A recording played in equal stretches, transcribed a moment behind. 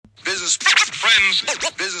business friends,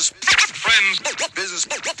 business friends, business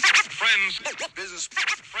friends, business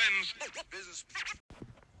friends, business.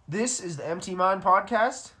 This is the Empty Mind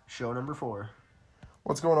Podcast, show number 4.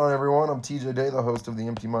 What's going on, everyone? I'm TJ Day, the host of the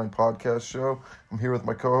Empty Mind Podcast show. I'm here with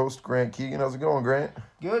my co-host, Grant Keegan. How's it going, Grant?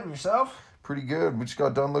 Good, and yourself? Pretty good. We just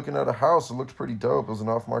got done looking at a house. It looked pretty dope. It was an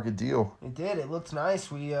off-market deal. It did. It looked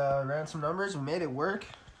nice. We ran some numbers. We made it work.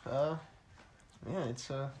 It's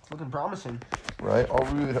looking promising. Right? All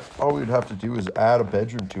we would have to do is add a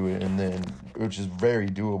bedroom to it, and then, which is very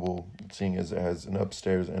doable, seeing as it has an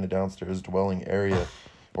upstairs and a downstairs dwelling area,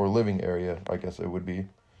 or living area, I guess it would be.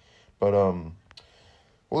 But,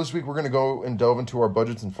 well, this week we're going to go and delve into our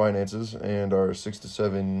budgets and finances and our 6 to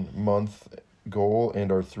 7 month goal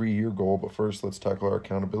and our 3-year goal. But first, let's tackle our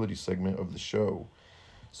accountability segment of the show.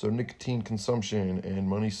 So nicotine consumption and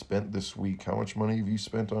money spent this week. How much money have you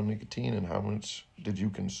spent on nicotine and how much did you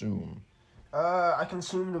consume? I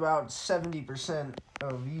consumed about 70%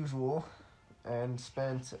 of usual and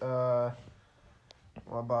spent, I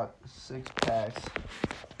bought 6 packs,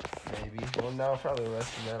 maybe. Well, no, probably less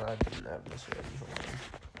than that. I didn't have this ready. Hold on.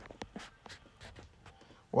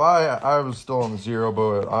 Well, I was still on the zero,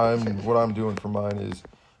 but what I'm doing for mine is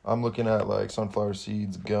I'm looking at like sunflower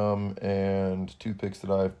seeds, gum, and toothpicks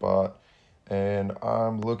that I've bought, and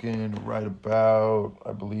I'm looking right about,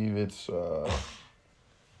 I believe it's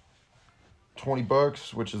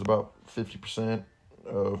 $20, which is about 50%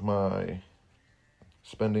 of my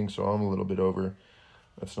spending, so I'm a little bit over.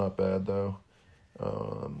 That's not bad though.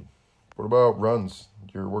 What about runs?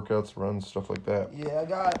 Your workouts, runs, stuff like that? Yeah, I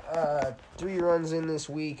got 3 runs in this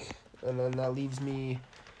week, and then that leaves me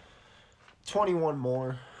 21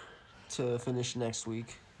 more to finish next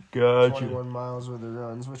week. Gotcha. 21 miles worth of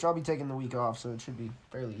runs, which I'll be taking the week off, so it should be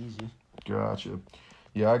fairly easy. Gotcha.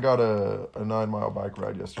 Yeah, I got a 9-mile bike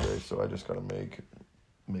ride yesterday, so I just got to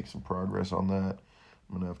make some progress on that.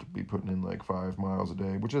 I'm going to have to be putting in like 5 miles a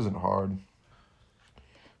day, which isn't hard.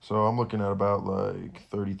 So I'm looking at about like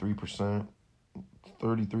 33 to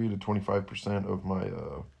 25% of my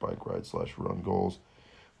bike ride / run goals.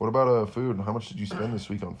 What about food? How much did you spend this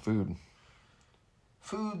week on food?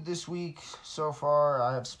 Food this week so far,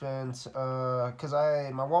 I have spent, because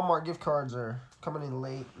my Walmart gift cards are coming in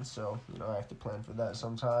late, and so, I have to plan for that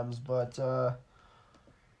sometimes, but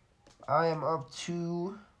I am up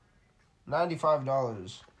to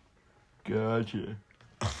 $95. Gotcha.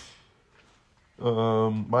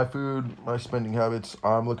 My spending habits,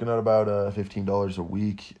 I'm looking at about $15 a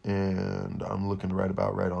week, and I'm looking right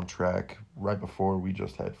on track right before we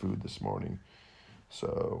just had food this morning.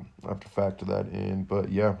 So I have to factor that in.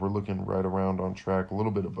 But yeah, we're looking right around on track, a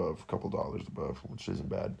little bit above, a couple dollars above, which isn't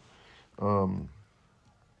bad.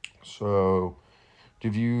 So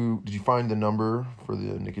did you find the number for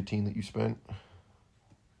the nicotine that you spent?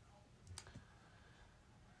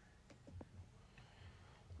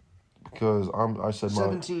 Because I said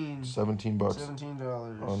 $17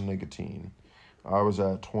 $17 on nicotine. I was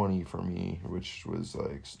at 20 for me, which was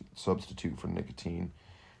like substitute for nicotine.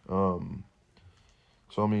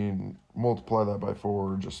 So, I mean, multiply that by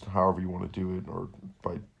 4, just however you want to do it, or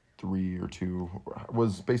by 3 or 2.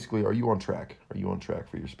 Basically, are you on track? Are you on track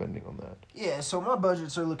for your spending on that? Yeah, so my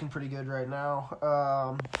budgets are looking pretty good right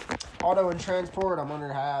now. Auto and transport, I'm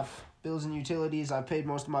under half. Bills and utilities, I paid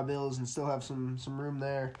most of my bills and still have some room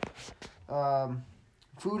there.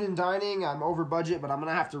 Food and dining, I'm over budget, but I'm going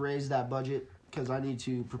to have to raise that budget because I need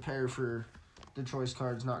to prepare for the choice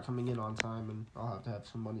cards not coming in on time, and I'll have to have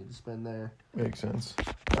some money to spend there. Makes sense.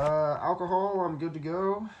 Alcohol, I'm good to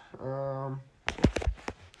go.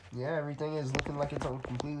 Yeah, everything is looking like it's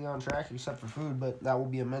completely on track except for food, but that will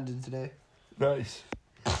be amended today. Nice.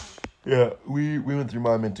 Yeah, we went through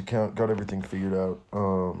my Mint account, got everything figured out.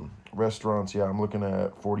 Restaurants, yeah, I'm looking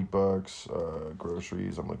at $40.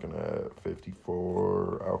 Groceries, I'm looking at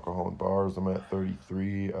 54. Alcohol and bars, I'm at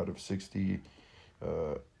 33 out of 60.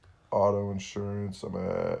 Auto insurance, I'm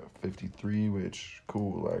at 53, which,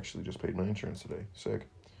 cool, I actually just paid my insurance today. Sick.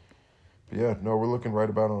 But yeah, no, we're looking right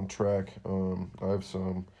about on track. I have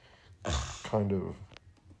some kind of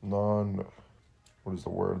what is the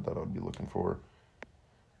word that I'd be looking for?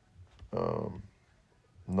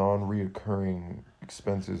 Non-reoccurring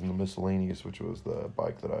expenses in the miscellaneous, which was the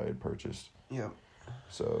bike that I had purchased. Yep.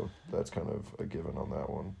 So that's kind of a given on that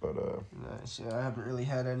one. But nice. Yeah, I haven't really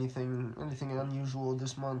had anything unusual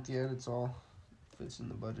this month yet. It's all fits in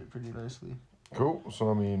the budget pretty nicely. Cool. So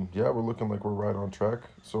I mean, yeah, we're looking like we're right on track.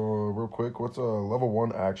 So real quick, what's a level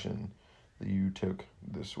 1 action that you took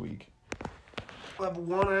this week? Level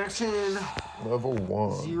 1 action. Level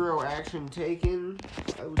 1. 0 action taken.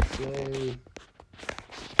 I would say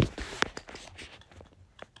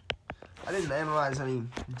I didn't analyze any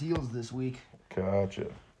deals this week. Gotcha.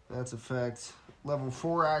 That's a fact. Level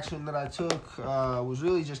 4 action that I took was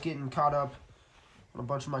really just getting caught up on a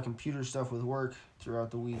bunch of my computer stuff with work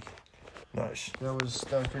throughout the week. Nice. That was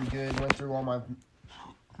pretty good. Went through all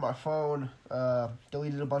my phone,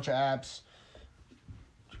 deleted a bunch of apps.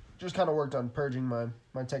 Just kind of worked on purging my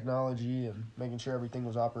technology and making sure everything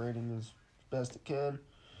was operating as best it can.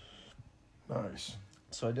 Nice.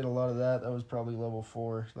 So I did a lot of that. That was probably level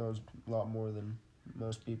 4. That was a lot more than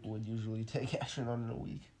most people would usually take action on in a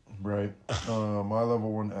week. Right. My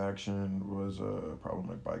level 1 action was probably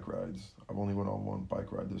my bike rides. I've only went on one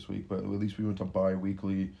bike ride this week, but at least we went to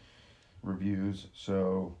bi-weekly reviews.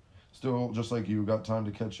 So still, just like you, got time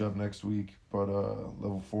to catch up next week. But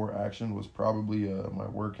level 4 action was probably my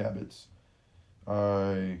work habits.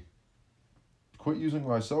 I quit using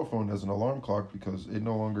my cell phone as an alarm clock because it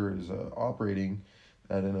no longer is operating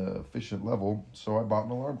at an efficient level. So I bought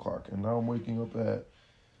an alarm clock, and now I'm waking up at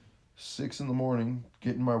 6 in the morning,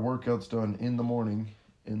 getting my workouts done in the morning,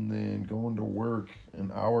 and then going to work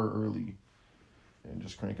an hour early and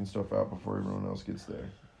just cranking stuff out before everyone else gets there.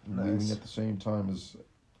 Nice. Leaving at the same time as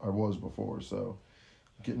I was before, so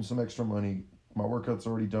getting some extra money. My workout's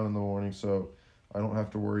already done in the morning, so I don't have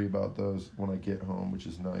to worry about those when I get home, which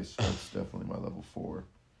is nice. That's definitely my level 4.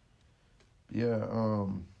 Yeah,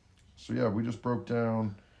 so yeah, we just broke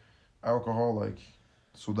down alcohol,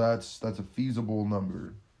 so that's a feasible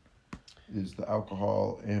number, is the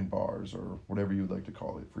alcohol and bars, or whatever you would like to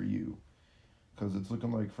call it for you. Because it's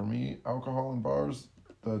looking like, for me, alcohol and bars,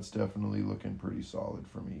 that's definitely looking pretty solid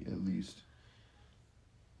for me, at least.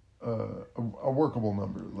 A workable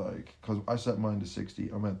number, because I set mine to 60.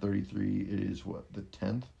 I'm at 33. It is, the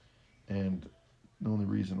 10th? And the only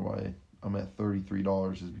reason why I'm at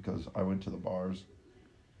 $33 is because I went to the bars.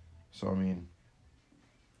 So, I mean,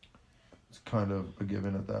 it's kind of a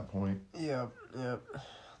given at that point. Yep.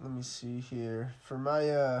 Let me see here. For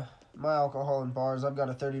my my alcohol and bars, I've got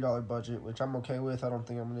a $30 budget, which I'm okay with. I don't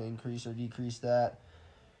think I'm going to increase or decrease that.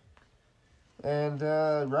 And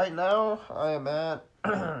right now, I am at...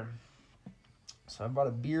 So I bought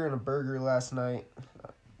a beer and a burger last night.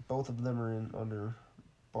 Both of them are under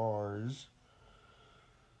bars.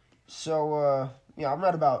 So, yeah, I'm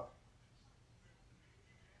at about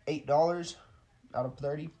 $8 out of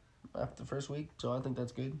 30 after the first week. So I think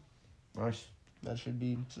that's good. Nice. That should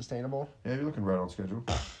be sustainable. Yeah, you're looking right on schedule.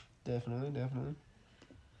 Definitely.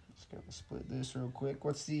 Just gonna split this real quick.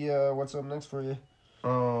 What's up next for you?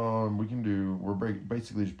 We're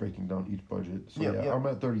basically just breaking down each budget. So Yep. I'm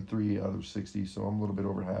at 33 out of 60, so I'm a little bit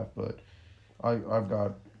over half, but I've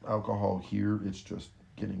got alcohol here. It's just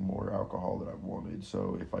getting more alcohol that I've wanted.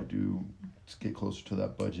 So if I do get closer to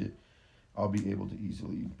that budget, I'll be able to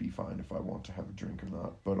easily be fine if I want to have a drink or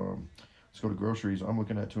not. But let's go to groceries. I'm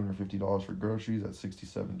looking at $250 for groceries at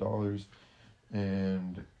 $67,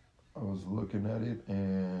 and I was looking at it,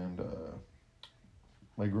 and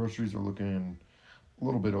my groceries are looking a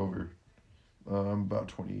little bit over. I'm about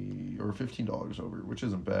 $20 or $15 over, which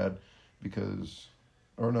isn't bad because,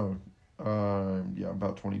 about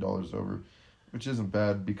 $20 over, which isn't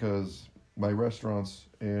bad because my restaurants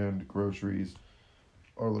and groceries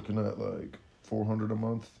are looking at like $400 a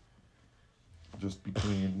month, just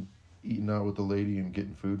between eating out with the lady and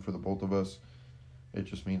getting food for the both of us. It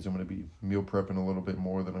just means I'm going to be meal prepping a little bit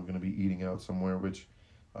more than I'm going to be eating out somewhere, which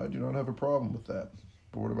I do not have a problem with that.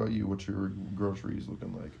 But what about you? What's your groceries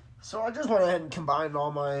looking like? So I just went ahead and combined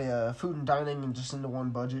all my food and dining and just into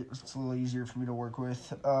one budget. It's a little easier for me to work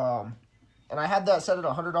with. And I had that set at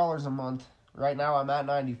 $100 a month. Right now I'm at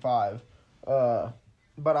 $95.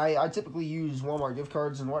 But I typically use Walmart gift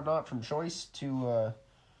cards and whatnot from Choice to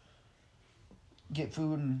get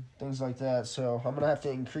food and things like that. So I'm going to have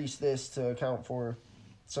to increase this to account for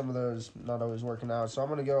some of those not always working out. So I'm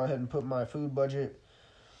going to go ahead and put my food budget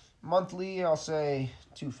monthly, I'll say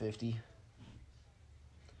 $250.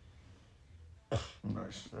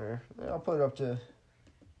 Nice. There. I'll put it up to...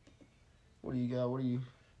 What do you got?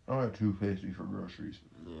 I'm at $250 for groceries.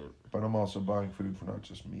 Yeah. But I'm also buying food for not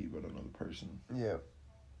just me, but another person. Yeah.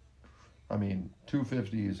 I mean,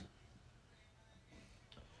 $250 is...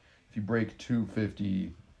 If you break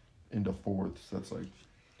 $250 into fourths, that's like...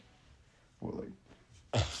 What, like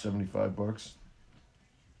 $75?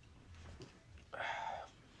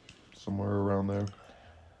 Somewhere around there.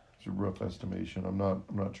 It's a rough estimation. I'm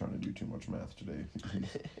not trying to do too much math today.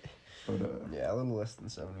 But yeah, a little less than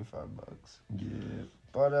 $75. Yeah.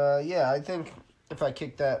 But yeah, I think if I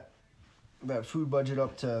kick that food budget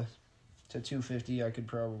up to $250, I could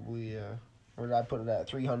probably or I put it at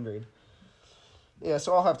 $300. Yeah,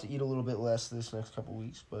 so I'll have to eat a little bit less this next couple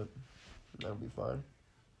weeks, but that'll be fine.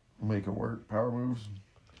 make it work. Power moves.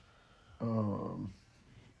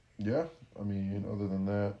 Yeah. I mean, other than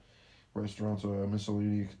that, restaurants,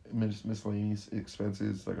 miscellaneous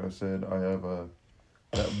expenses. Like I said, I have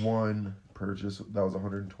that one purchase that was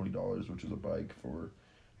 $120, which is a bike for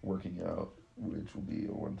working out, which will be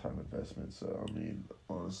a one-time investment. So I mean,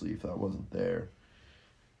 honestly, if that wasn't there,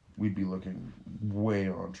 we'd be looking way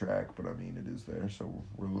on track. But I mean, it is there, so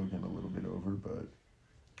we're looking a little bit over, but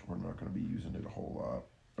we're not going to be using it a whole lot.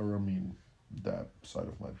 Or I mean, that side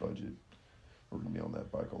of my budget, we're going to be on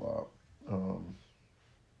that bike a lot.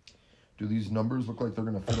 Do these numbers look like they're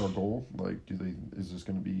going to fit our goal? Like, is this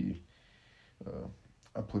going to be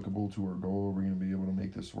applicable to our goal? Are we going to be able to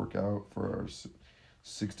make this work out for our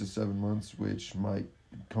 6 to 7 months, which might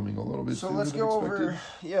coming a little bit So sooner let's than go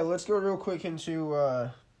expected? let's go real quick into,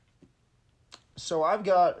 so I've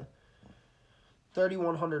got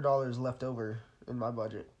 $3,100 left over in my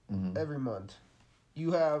budget every month.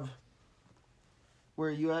 You have, where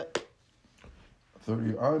are you at?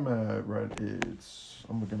 30. I'm at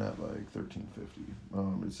I'm looking at like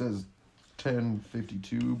 1350. It says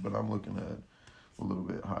 1052, but I'm looking at a little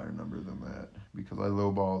bit higher number than that because I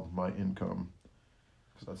lowballed my income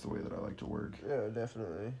because that's the way that I like to work. Yeah,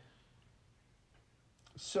 definitely.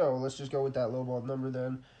 So let's just go with that lowball number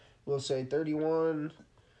then. We'll say 31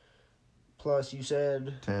 plus, you said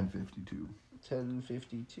 1052.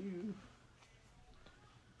 1052.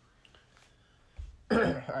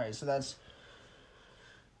 All right, so that's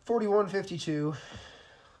 4152.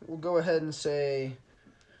 We'll go ahead and say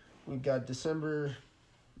we've got December.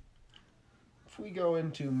 If we go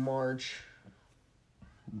into March,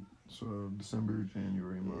 So December,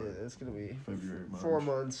 January, March, yeah, that's gonna be February, March. 4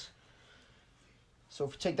 months. So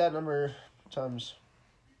if we take that number times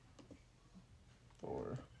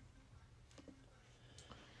 4,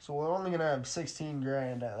 so we're only gonna have 16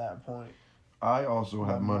 grand at that point. I also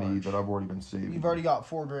have By money March. that I've already been saving. You've already got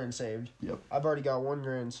 4 grand saved. Yep. I've already got 1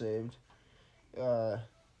 grand saved. So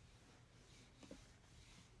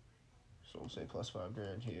we'll say plus 5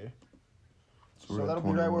 grand here. we're So at that'll be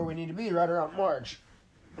right where 21. we need to be, right around March.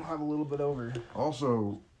 We'll have a little bit over.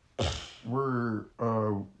 Also, we're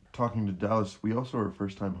talking to Dallas. We also are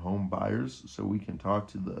first-time home buyers, so we can talk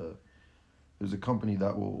to there's a company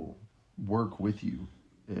that will work with you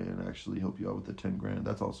and actually help you out with the 10 grand.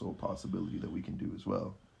 That's also a possibility that we can do as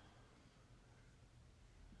well.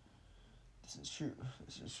 This is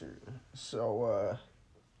true. So,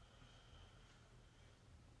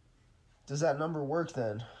 does that number work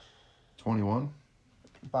then? 21.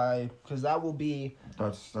 Because that will be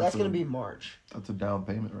That's going to be March. That's a down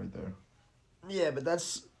payment right there. Yeah, but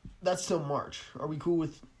that's still March. Are we cool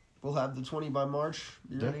with? We'll have the 20 by March.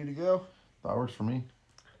 You Yeah. ready to go? That works for me.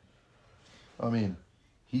 I mean,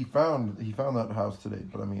 he found that house today,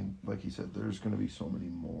 but I mean, like he said, there's going to be so many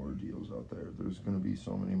more deals out there. There's going to be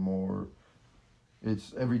so many more.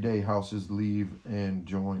 It's every day houses leave and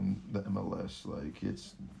join the MLS. Like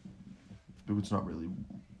it's not really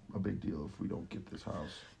a big deal if we don't get this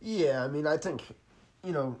house. Yeah, I mean, I think,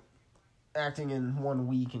 acting in 1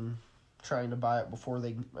 week and trying to buy it before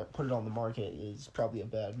they put it on the market is probably a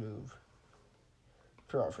bad move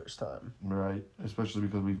for our first time. Right, especially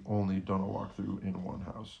because we've only done a walkthrough in one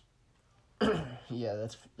house. Yeah,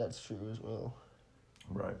 that's true as well.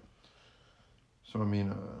 Right. So I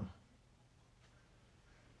mean,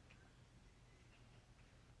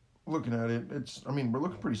 looking at it, we're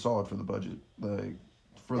looking pretty solid for the budget. Like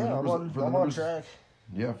for the numbers, I'm on track.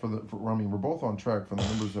 Yeah, we're both on track for the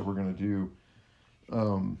numbers that we're gonna do.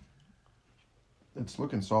 It's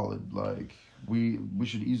looking solid. Like we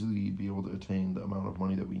should easily be able to attain the amount of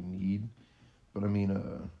money that we need. But I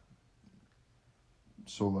mean,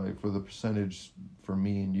 so like for the percentage for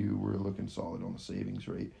me and you, we're looking solid on the savings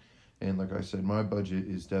rate. And like I said, my budget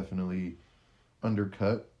is definitely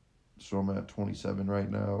undercut. So I'm at 27 right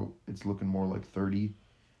now. It's looking more like 30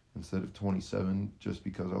 instead of 27, just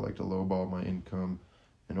because I like to lowball my income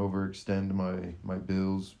and overextend my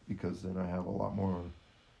bills, because then I have a lot more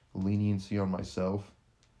leniency on myself.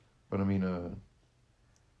 But I mean,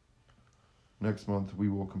 next month we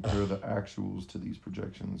will compare the actuals to these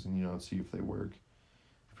projections and see if they work.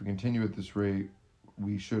 If we continue at this rate,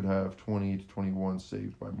 we should have 20 to 21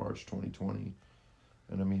 saved by March 2020.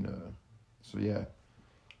 And I mean, so yeah,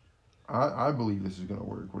 I believe this is gonna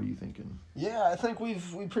work. What are you thinking? Yeah, I think we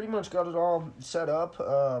pretty much got it all set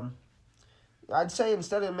up. I'd say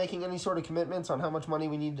instead of making any sort of commitments on how much money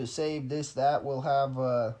we need to save, we'll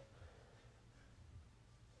have,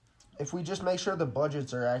 if we just make sure the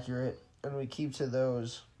budgets are accurate and we keep to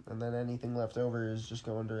those, and then anything left over is just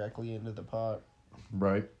going directly into the pot.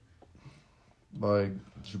 Right. Like,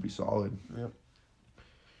 it should be solid. Yep.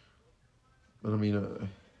 But I mean,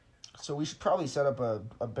 So we should probably set up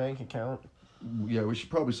a bank account yeah, we should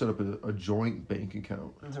probably set up a joint bank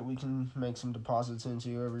account. that we can make some deposits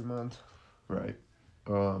into every month Right.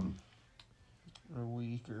 or a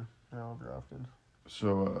week or however often.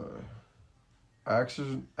 So,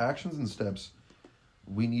 actions and steps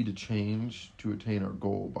we need to change to attain our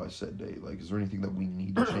goal by said date. Like, is there anything that we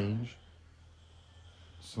need to change?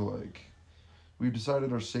 So, like, we've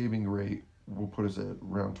decided our saving rate will put us at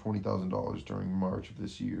around $20,000 during March of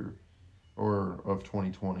this year, or of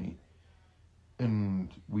 2020, and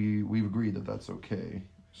we've agreed that that's okay.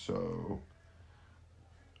 So,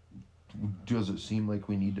 does it seem like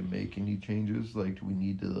we need to make any changes? Like, do we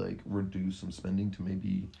need to like reduce some spending to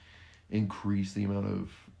maybe increase the amount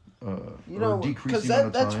of or decrease because the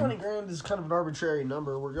amount that of time? 20 grand is kind of an arbitrary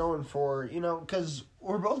number. We're going for, because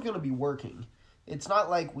we're both going to be working. It's not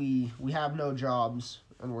like we have no jobs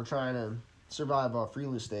and we're trying to survive off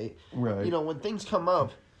real estate. Right. When things come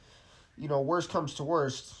up, worst comes to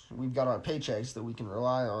worst, we've got our paychecks that we can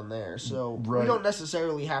rely on there. So we Right. don't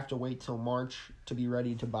necessarily have to wait till March to be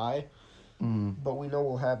ready to buy. But we know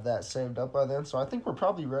we'll have that saved up by then. So I think we're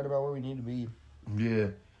probably right about where we need to be. Yeah.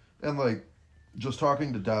 And like just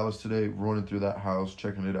talking to Dallas today, running through that house,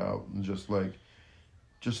 checking it out, and just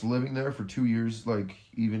living there for 2 years, like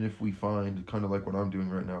even if we find kind of like what I'm doing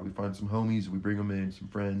right now, we find some homies, we bring them in, some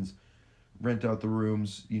friends, rent out the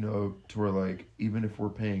rooms, to where like even if we're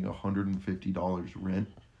paying $150 rent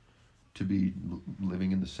to be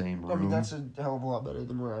living in the same room. I mean, that's a hell of a lot better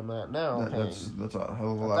than where I'm at now. That's a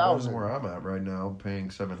hell of a lot better than where I'm at right now, paying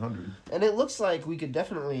 $700. And it looks like we could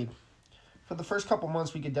definitely, for the first couple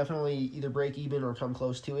months, we could definitely either break even or come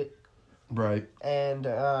close to it. Right. And,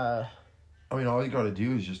 I mean, all you got to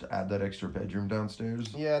do is just add that extra bedroom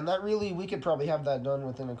downstairs. yeah, and we could probably have that done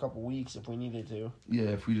within a couple weeks if we needed to. Yeah,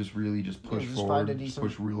 if we just really just push just forward, find a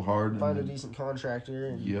push real hard. Find a decent contractor.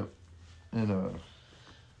 And, Yep. And,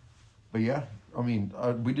 but yeah, I mean,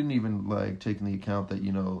 we didn't even, like, take into account that,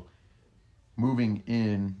 moving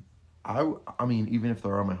in, I mean, even if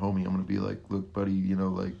they're on my homie, I'm going to be like, look, buddy,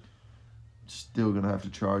 like, still going to have to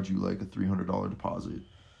charge you, like, a $300 deposit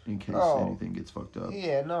in case anything gets fucked up.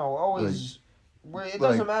 Yeah, no, always. It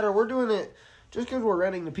doesn't matter. We're doing it just because we're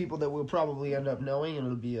renting to people that we'll probably end up knowing, and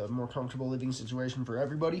it'll be a more comfortable living situation for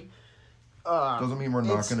everybody. Doesn't mean we're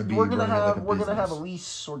not going to be We're gonna have like a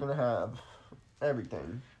lease. We're gonna have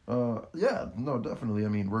everything. Yeah, no, definitely. I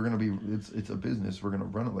mean, we're gonna be. It's a business. We're gonna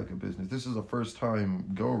run it like a business. This is a first time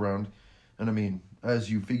go around, and I mean, as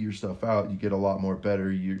you figure stuff out, you get a lot more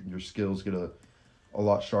better. Your skills get a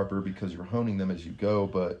lot sharper because you're honing them as you go.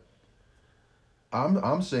 But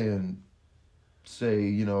I'm saying,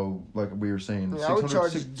 like we were saying, I would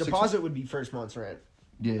charge deposit would be first month's rent.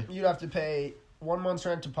 Yeah, you'd have to pay 1 month's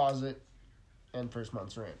rent deposit and first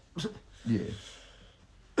month's rent. Yeah.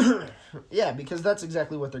 Yeah, because that's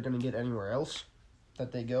exactly what they're going to get anywhere else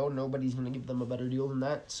that they go. Nobody's going to give them a better deal than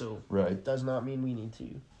that, so right. It does not mean we need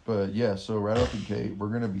to. But yeah, so right out the gate, we're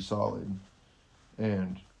going to be solid.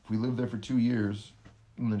 And if we live there for 2 years,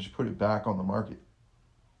 and then just put it back on the market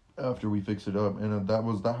after we fix it up. And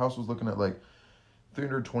that house was looking at like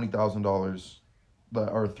 $320,000,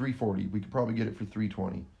 or $340,000. We could probably get it for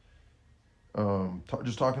 $320,000.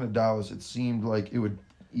 Just talking to Dallas, it seemed like it would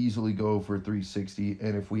easily go for $360,000,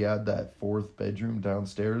 and if we add that fourth bedroom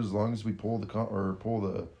downstairs, as long as we pull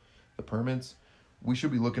the permits, we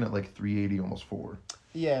should be looking at like $380,000, almost $400,000.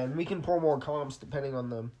 Yeah, and we can pull more comps depending on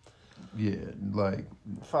them. Yeah, like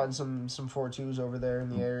find some 4.2s over there in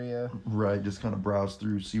the area. Right, just kind of browse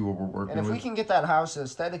through, see what we're working with. And if we can get that house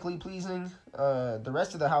aesthetically pleasing, the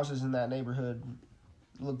rest of the houses in that neighborhood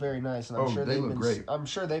look very nice, and they look great. I'm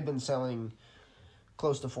sure they've been selling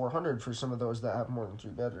close to $400,000 for some of those that have more than 3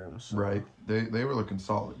 bedrooms. So. Right, they were looking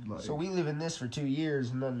solid. Like. So we live in this for 2 years,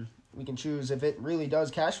 and then we can choose if it really does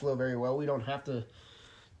cash flow very well. We don't have to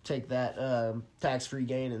take that tax-free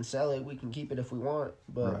gain and sell it. We can keep it if we want,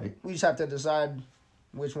 but we just have to decide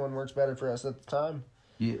which one works better for us at the time.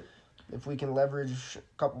 Yeah. If we can leverage a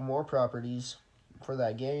couple more properties for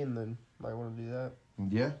that gain, then might want to do that.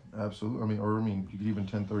 Yeah, absolutely. I mean, you could even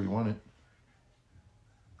 1031 it.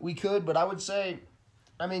 We could, but I would say,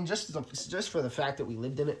 just for the fact that we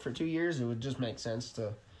lived in it for 2 years, it would just make sense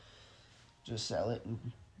to just sell it and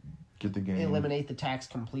get the gain. Eliminate the tax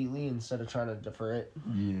completely instead of trying to defer it.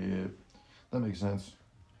 Yeah, that makes sense.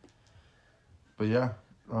 But yeah,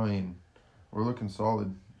 I mean, we're looking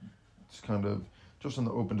solid. It's kind of just in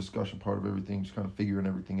the open discussion part of everything, just kind of figuring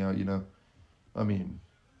everything out, I mean,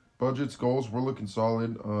 budgets, goals, we're looking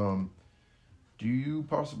solid. Do you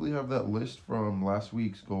possibly have that list from last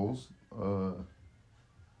week's goals?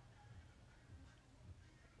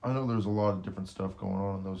 I know there's a lot of different stuff going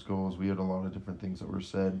on in those goals. We had a lot of different things that were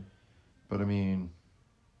said. But, I mean...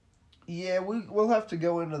 Yeah, we'll have to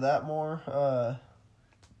go into that more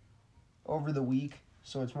over the week,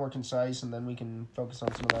 so it's more concise, and then we can focus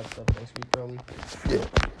on some of that stuff next week, probably. Yeah.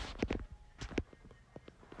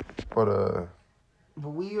 But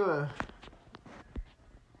we,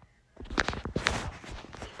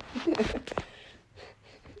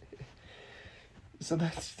 So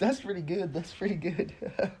that's pretty good. That's pretty good.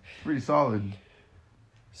 pretty solid.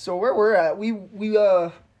 So where we're at,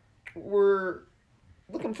 we're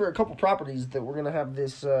looking for a couple properties that we're gonna have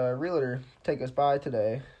this realtor take us by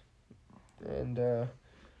today, and we're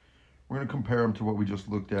gonna compare them to what we just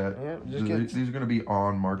looked at. Yeah, These are gonna be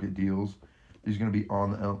on market deals. These are gonna be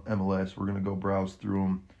on the MLS. We're gonna go browse through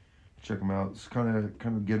them, check them out. It's kind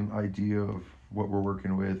of get an idea of what we're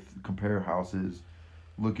working with. Compare houses,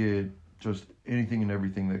 look at just anything and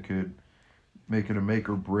everything that could make it a make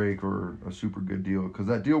or break or a super good deal. Because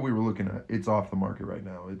that deal we were looking at, it's off the market right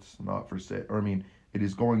now. It's not for sale. Or I mean, it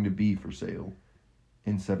is going to be for sale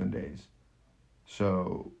in 7 days.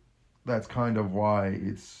 So that's kind of why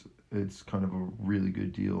it's kind of a really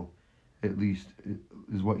good deal. At least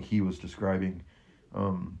is what he was describing.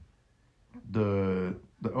 The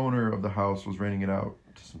owner of the house was renting it out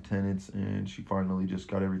to some tenants, and she finally just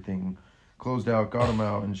got everything closed out, got them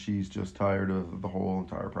out, and she's just tired of the whole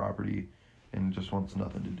entire property and just wants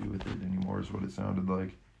nothing to do with it anymore, is what it sounded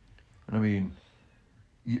like. And I mean,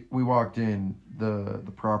 we walked in, the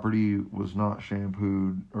property was not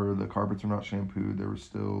shampooed, or the carpets were not shampooed. There was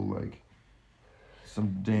still like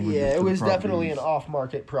some damages. Yeah, it to was the definitely an properties.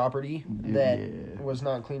 off-market property that was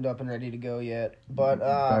not cleaned up and ready to go yet. But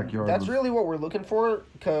that's really what we're looking for,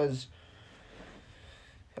 because,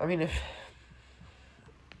 I mean, if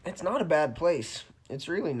it's not a bad place. It's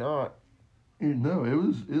really not. No, it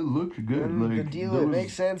looked good. And like the deal, it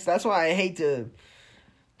makes sense. That's why I hate to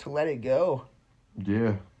let it go.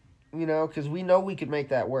 Yeah. You know, because we know we could make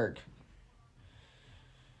that work.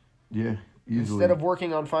 Yeah, easily. Instead of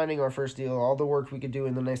working on finding our first deal, all the work we could do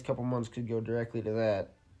in the next couple months could go directly to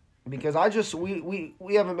that. Because we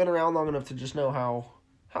haven't been around long enough to just know how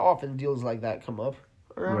often deals like that come up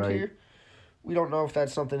around here. We don't know if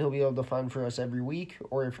that's something he'll be able to find for us every week,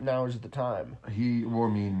 or if now is the time.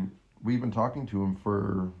 We've been talking to him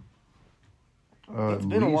for it's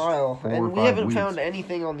been a while, and we haven't weeks. found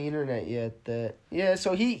anything on the internet yet that... Yeah,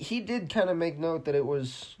 so he did kind of make note that it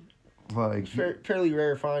was like fairly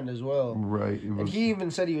rare find as well. Right. And he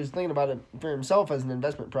even said he was thinking about it for himself as an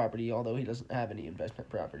investment property, although he doesn't have any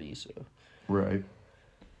investment property, so... Right.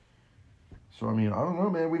 So, I mean, I don't know,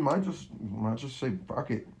 man. We might just say,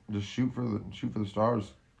 fuck it. Just shoot for the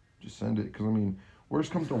stars. Just send it. Because, I mean,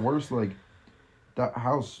 worst comes to worst, like, that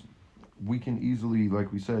house, we can easily,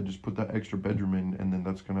 like we said, just put that extra bedroom in, and then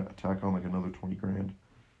that's going to tack on, like, another $20,000.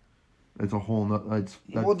 It's a whole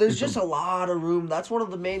well, there's just a lot of room. That's one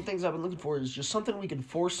of the main things I've been looking for, is just something we can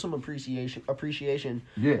force some appreciation.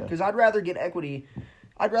 Yeah. Because I'd rather get equity.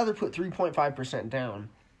 I'd rather put 3.5% down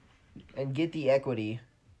and get the equity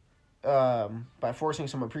by forcing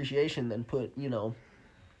some appreciation than put,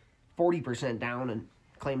 40% down and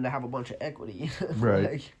claim to have a bunch of equity.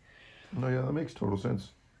 Right. No, yeah, that makes total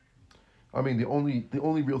sense. I mean, the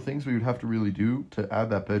only real things we would have to really do to add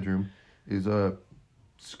that bedroom is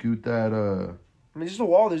scoot that I mean, just a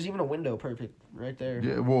wall. There's even a window, perfect, right there.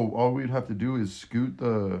 Yeah, well, all we'd have to do is scoot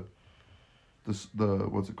the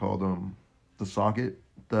what's it called, the socket,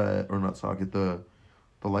 the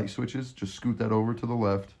light switches. Just scoot that over to the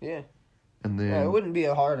left. Yeah. And then it wouldn't be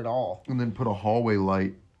hard at all. And then put a hallway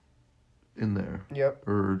light in there. Yep.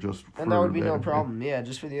 Or just and that would be no problem. Yeah,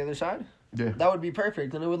 just for the other side. Yeah. That would be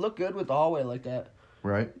perfect, and it would look good with the hallway like that.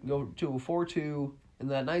 Right. Go to a 4-2 in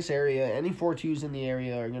that nice area. Any 4-2s in the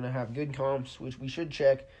area are going to have good comps, which we should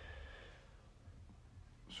check.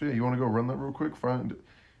 So, yeah, you want to go run that real quick? Find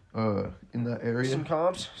in that area. Some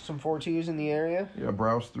comps, some 4-2s in the area. Yeah,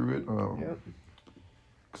 browse through it. Yep.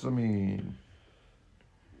 Because, I mean,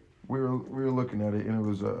 we were looking at it, and it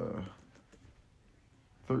was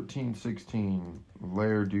 1316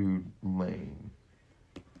 Lairdude Lane.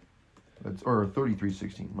 Or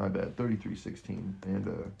 3316, my bad, 3316.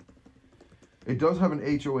 And it does have an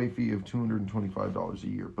HOA fee of $225 a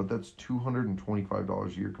year, but that's $225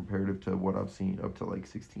 a year comparative to what I've seen up to like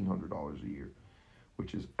 $1,600 a year,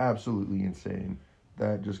 which is absolutely insane.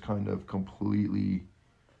 That just kind of completely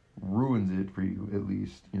ruins it for you, at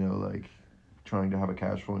least, like trying to have a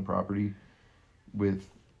cash flowing property with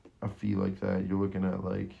a fee like that. You're looking at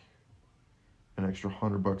like an extra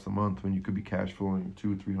 $100 a month when you could be cash flowing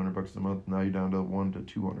 $200-300 a month. Now you're down to $100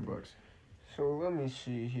 to $200. So let me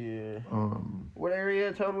see here. Um, What area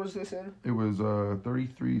of town was this in? it was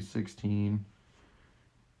 3316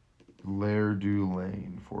 Lerdu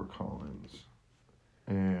Lane, Fort Collins,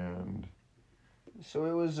 and So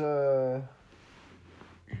it was it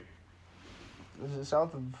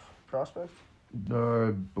south of Prospect?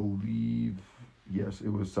 I believe yes, it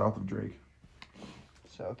was south of Drake.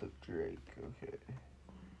 South of Drake, okay.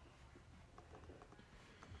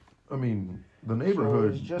 I mean, the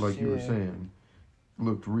neighborhood, it's just, like you were yeah. saying,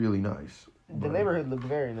 looked really nice. The but neighborhood looked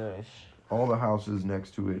very nice. all the houses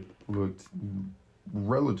next to it looked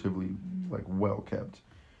relatively like well kept,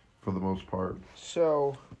 for the most part.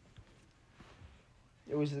 So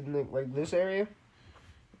it was in like this area?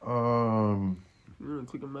 Um. I'm gonna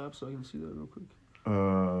click a map so I can see that real quick.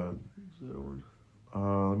 Is that one?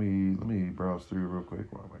 Let me browse through real quick.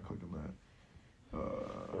 Why am I clicking that?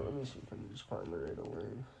 Let me see if I can just find it right away.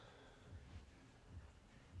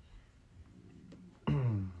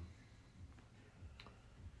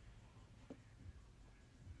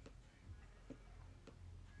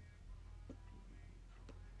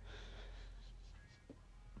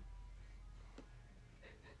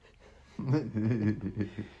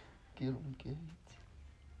 Get 'em, get.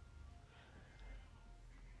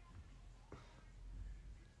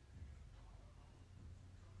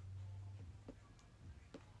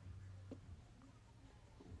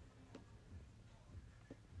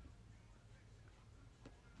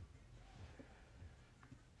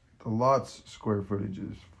 The lot's square footage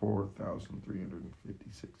is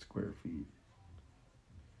 4,356 square feet.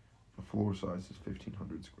 The floor size is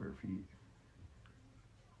 1,500 square feet.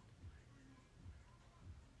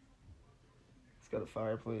 It's got a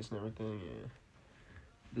fireplace and everything, yeah.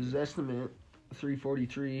 The Zestimate,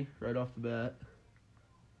 343 right off the bat.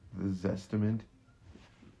 The Zestimate,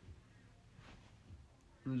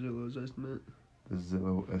 Zillow's estimate. the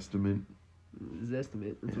Zillow estimate.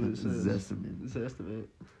 Zestimate, that's what it says. Zestimate. Zestimate.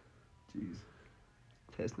 Jeez.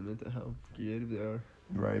 Testament to how creative they are.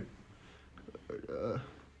 Right.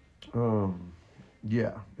 Uh,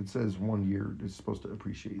 Yeah, it says 1 year is supposed to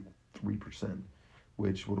appreciate 3%,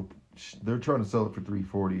 which they're trying to sell it for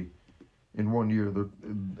 340. In 1 year,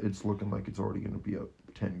 it's looking like it's already going to be up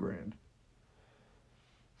 10 grand.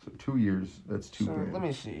 So 2 years, that's two grand. Let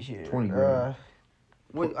me see here. 20 grand.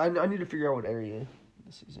 Wait, I need to figure out what area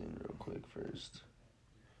this is in real quick first.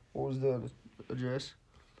 What was the address?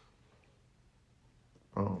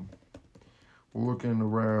 We're looking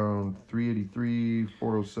around 383,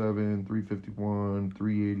 407, 351,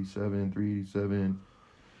 387, 387,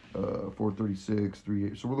 436,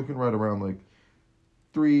 38. So we're looking right around like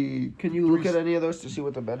three. Can you look at any of those to see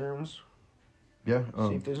what the bedrooms? Yeah.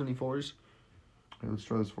 See if there's any fours. Okay, let's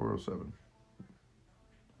try this 407.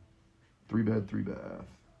 3 bed, 3 bath,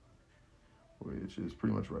 which is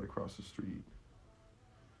pretty much right across the street.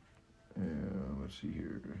 And let's see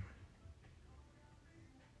here.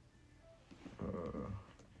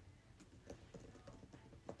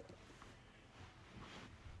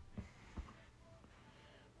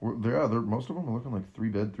 Most of them are looking like 3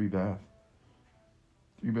 bed, 3 bath.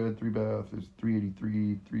 3 bed, 3 bath is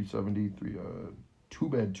 383, 370, 2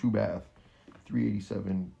 bed, 2 bath,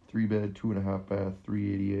 387, 3 bed, 2.5 bath,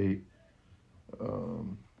 388.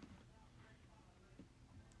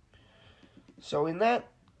 So in that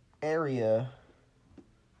area,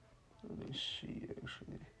 let me see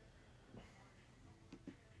actually.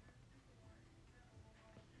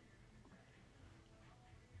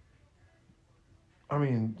 I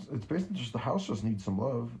mean, it's basically just the house just needs some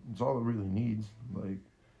love. It's all it really needs. Like,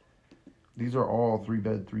 these are all 3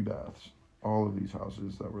 bed, 3 baths. All of these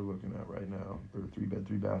houses that we're looking at right now, they're 3 bed,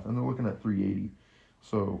 3 bath, and they're looking at 380.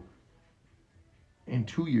 So, in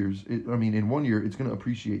 2 years, in 1 year, it's going to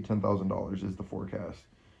appreciate $10,000 is the forecast.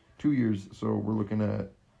 2 years, so we're looking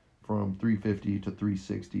at from 350 to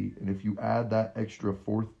 360, and if you add that extra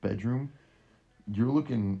 4th bedroom, you're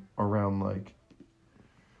looking around like,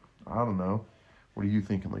 I don't know. What are you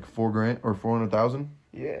thinking? Like $4,000 or 400,000?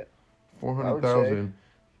 Yeah. 400,000.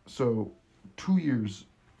 So 2 years,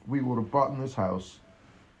 we would have bought in this house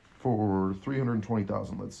for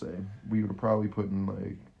 320,000. Let's say we would have probably put in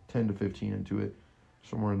like 10 to 15 into it,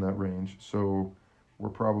 somewhere in that range. So we're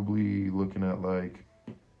probably looking at like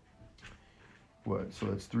what? So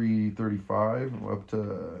that's 335 up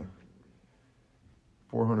to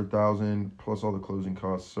 400,000 plus all the closing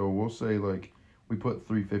costs. So we'll say like we put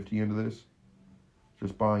 350 into this.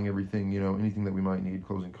 Just buying everything, anything that we might need,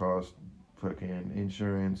 closing costs, fucking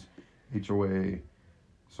insurance, HOA.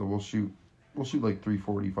 So we'll shoot like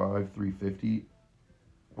 345, 350.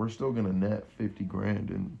 We're still gonna net 50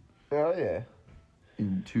 grand Oh yeah.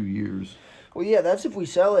 in 2 years. Well, yeah, that's if we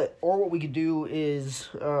sell it. Or what we could do is,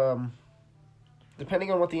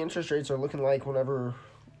 depending on what the interest rates are looking like whenever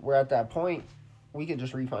we're at that point, we could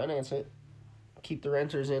just refinance it, keep the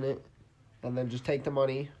renters in it, and then just take the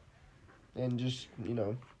money and just,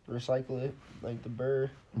 recycle it like the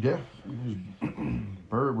burr. Yeah, you just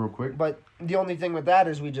burr it real quick. But the only thing with that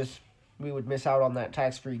is we would miss out on that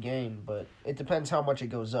tax-free gain, but it depends how much it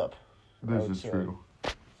goes up. This is true.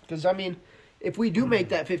 Because, I mean, if we do make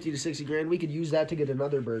that 50 to 60 grand, we could use that to get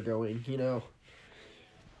another burr going,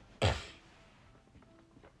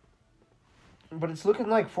 But it's looking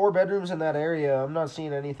like 4 bedrooms in that area. I'm not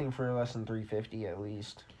seeing anything for less than $350 at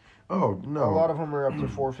least. Oh, no. A lot of them are up to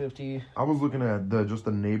 $450. I was looking at just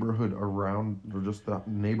the neighborhood around, or just the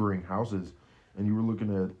neighboring houses, and you were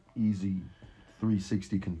looking at easy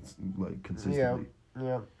 360 consistently.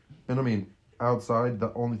 Yeah. And I mean, outside,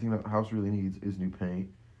 the only thing that house really needs is new paint.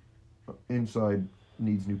 Inside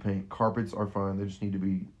needs new paint. Carpets are fine. They just need to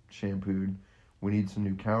be shampooed. We need some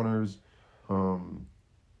new counters.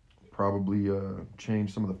 Probably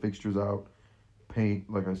change some of the fixtures out. Paint,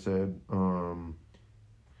 like I said.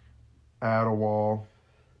 Add a wall.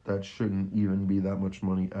 That shouldn't even be that much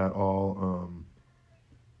money at all.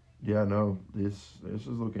 Yeah, no, this is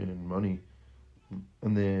looking money.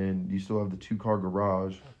 And then you still have the 2-car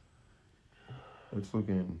garage. It's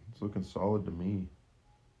looking solid to me.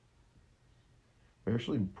 We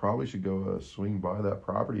actually probably should go swing by that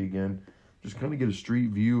property again. Just kind of get a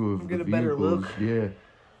street view of Get the a better vehicles. look. Yeah,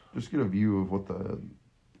 just get a view of what the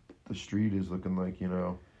street is looking like,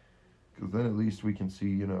 because then at least we can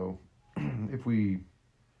see, if we're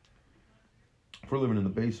living in the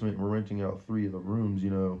basement and we're renting out 3 of the rooms,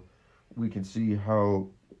 we can see how.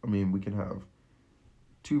 I mean, we can have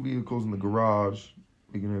 2 vehicles in the garage.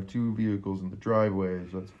 We can have 2 vehicles in the driveway.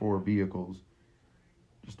 So that's 4 vehicles.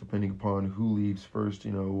 Just depending upon who leaves first,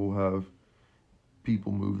 we'll have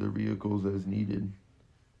people move their vehicles as needed.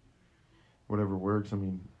 Whatever works. I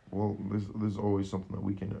mean, well, there's always something that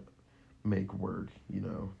we can make work,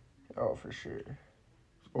 Oh, for sure.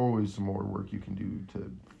 There's always some more work you can do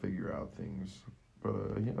to figure out things.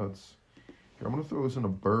 But, here, I'm going to throw this in a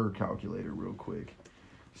burr calculator real quick.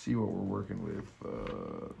 See what we're working with.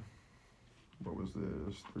 What was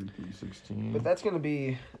this? 3316. But that's going to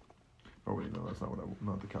be... Oh wait, no, that's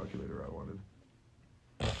not the calculator I wanted.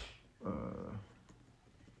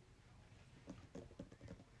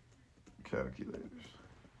 Calculators.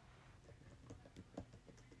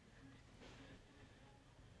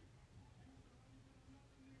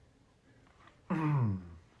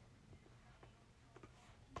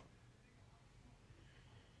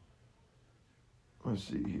 Let's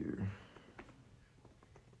see here.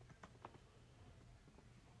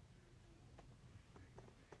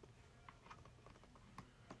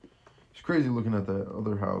 It's crazy looking at that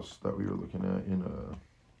other house that we were looking at in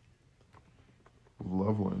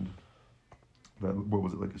Loveland. That, what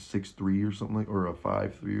was it, like a 6.3 or something, or a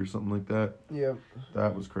 5.3 or something like that? Yeah.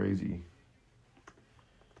 That was crazy.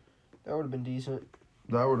 That would have been decent.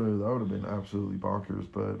 That would have been absolutely bonkers,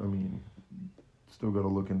 but I mean, still got to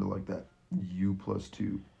look into like that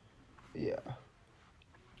U+2. Yeah.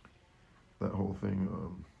 That whole thing.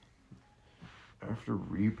 After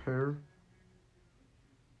repair.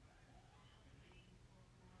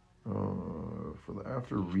 For the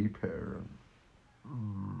after repair,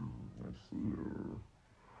 let's see here.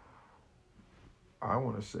 I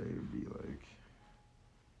want to say it'd be like.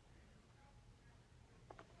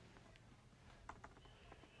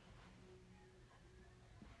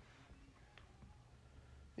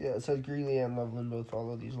 Yeah, it says Greeley and Loveland both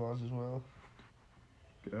follow these laws as well.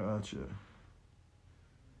 Gotcha.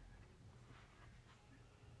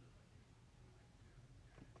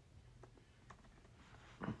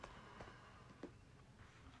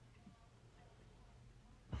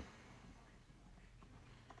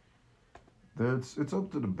 It's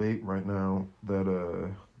up to debate right now that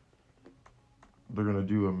they're gonna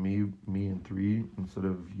do a me and 3 instead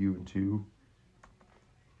of you and 2.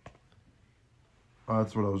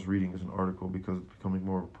 That's what I was reading as an article, because it's becoming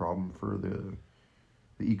more of a problem for the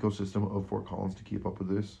ecosystem of Fort Collins to keep up with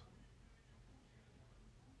this.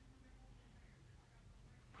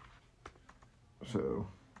 So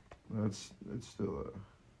it's still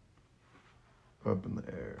up in the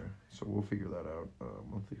air. So we'll figure that out.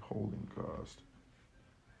 Monthly holding cost.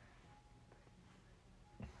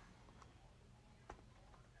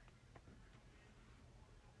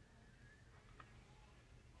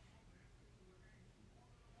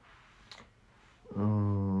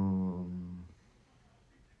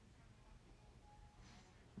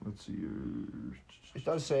 Let's see. It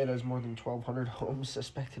does say it has more than 1,200 homes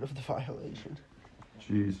suspected of the violation.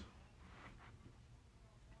 Jeez.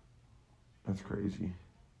 That's crazy.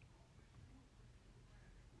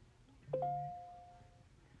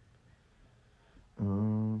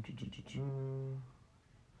 Um, ch- ch- ch- ch-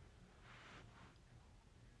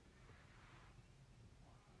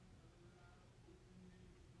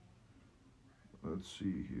 Let's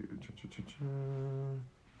see here. Ch- ch- ch- ch-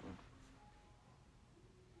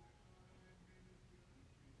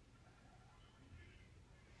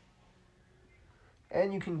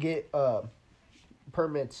 And you can get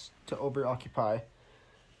permits to over-occupy.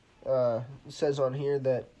 It says on here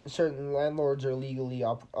that certain landlords are legally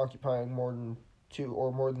occupying more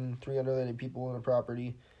than 3 unrelated people in a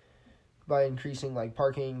property by increasing like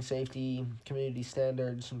parking, safety, community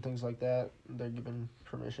standards, and things like that. They're given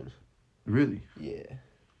permission. Really? Yeah.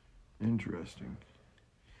 Interesting.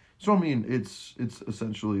 So I mean, it's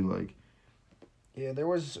essentially like. Yeah, I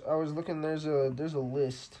was looking. There's a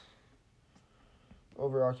list.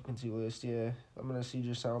 Over occupancy list. Yeah, I'm gonna see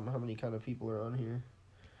just how many kind of people are on here.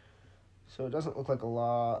 So it doesn't look like a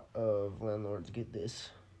lot of landlords get this.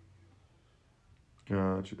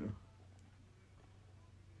 Gotcha.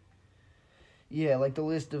 Yeah, like the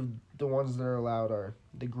list of the ones that are allowed are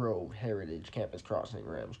the Grove, Heritage, Campus Crossing,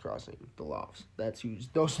 Rams Crossing, the Lofts.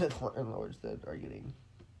 Those are the landlords that are getting.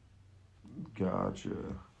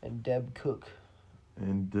 Gotcha. And Deb Cook.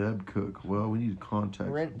 And Deb Cook. Well, we need to contact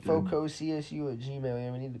RentFocoCSU@gmail.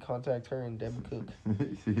 Yeah, we need to contact her and Deb Cook.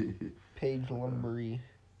 Paige Lumbery.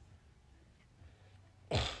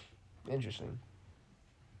 Interesting.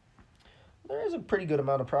 There is a pretty good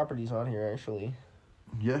amount of properties on here, actually.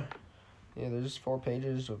 Yeah. Yeah, there's just 4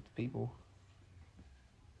 pages of people.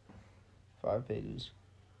 5 pages.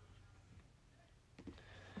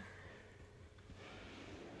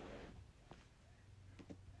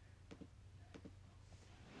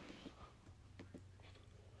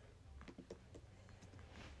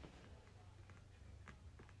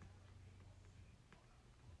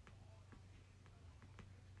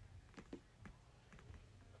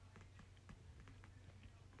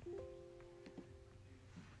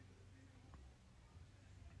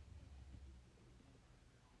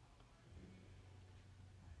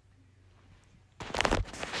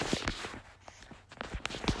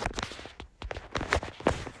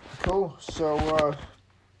 Cool. So,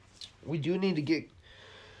 we do need to get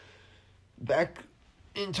back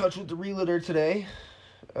in touch with the realtor today.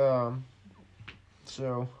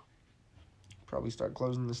 So, probably start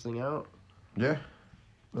closing this thing out Yeah.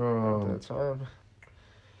 at that time.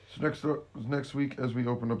 So next week, as we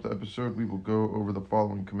open up the episode, we will go over the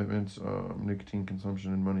following commitments: nicotine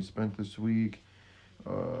consumption and money spent this week.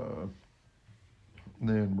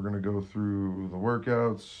 Then we're gonna go through the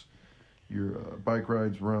workouts, your bike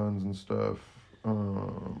rides, runs, and stuff.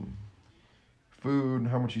 Food,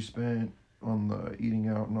 how much you spent on the eating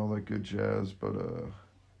out and all that good jazz. But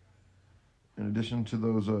in addition to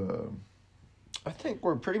those, I think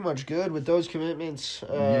we're pretty much good with those commitments.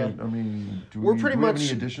 yeah, I mean, do we're we, pretty do we have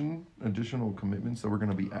much- any additional commitments that we're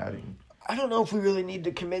gonna be adding? I don't know if we really need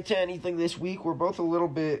to commit to anything this week. We're both a little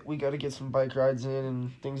bit. We got to get some bike rides in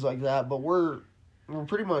and things like that. But we're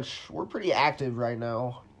pretty active right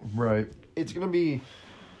now. Right. It's gonna be.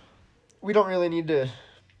 We don't really need to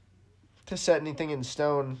set anything in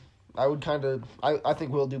stone. I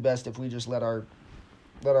think we'll do best if we just let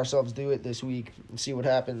ourselves do it this week and see what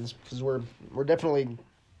happens, because we're definitely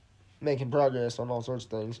making progress on all sorts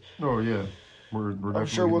of things. Oh yeah, we're I'm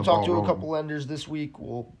sure we'll talk to a couple lenders this week.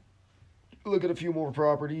 We'll look at a few more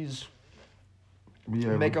properties.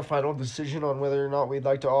 Yeah, Make a final decision on whether or not we'd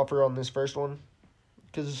like to offer on this first one,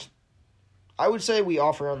 because I would say we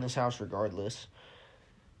offer on this house regardless.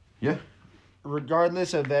 Yeah.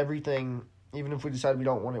 Regardless of everything, even if we decide we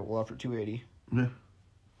don't want it, we'll offer $280. Yeah.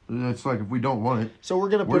 It's like if we don't want it, So we're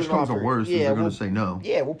gonna put worst an comes offer. to worst, is they're gonna say no.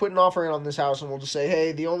 Yeah, we'll put an offer in on this house, and we'll just say,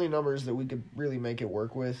 hey, the only numbers that we could really make it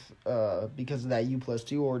work with, because of that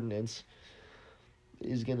U+2 ordinance,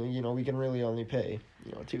 is gonna, we can really only pay,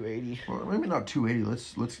 $280. Well, maybe not 280.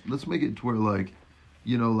 Let's make it to where like,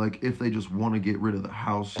 like if they just want to get rid of the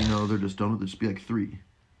house, they're just done with it. Just be like 3.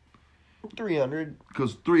 300.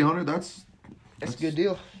 Because 300, that's That's a good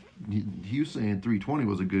deal. He was saying 320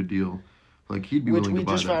 was a good deal. Like he'd be Which willing we to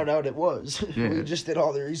buy just that. found out it was. Yeah. We just did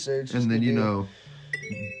all the research. And then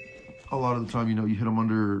a lot of the time, you hit them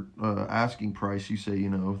under asking price. You say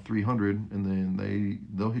 300, and then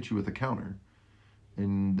they'll hit you with a counter,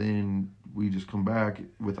 and then we just come back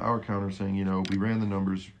with our counter saying we ran the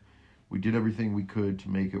numbers, we did everything we could to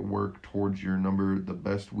make it work towards your number. The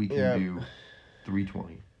best we can do,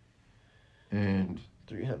 320, and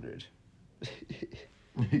 300.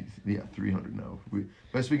 yeah, 300. No,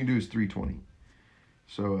 best we can do is 320,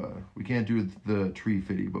 So we can't do the tree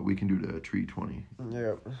 50, but we can do the tree 20.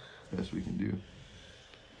 Yep. Best we can do.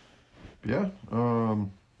 Yeah.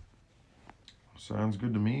 Sounds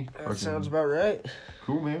good to me. That sounds about right.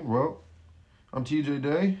 Cool, man. Well, I'm TJ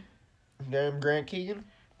Day. I'm Grant Keegan.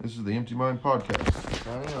 This is the Empty Mind Podcast.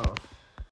 Signing off.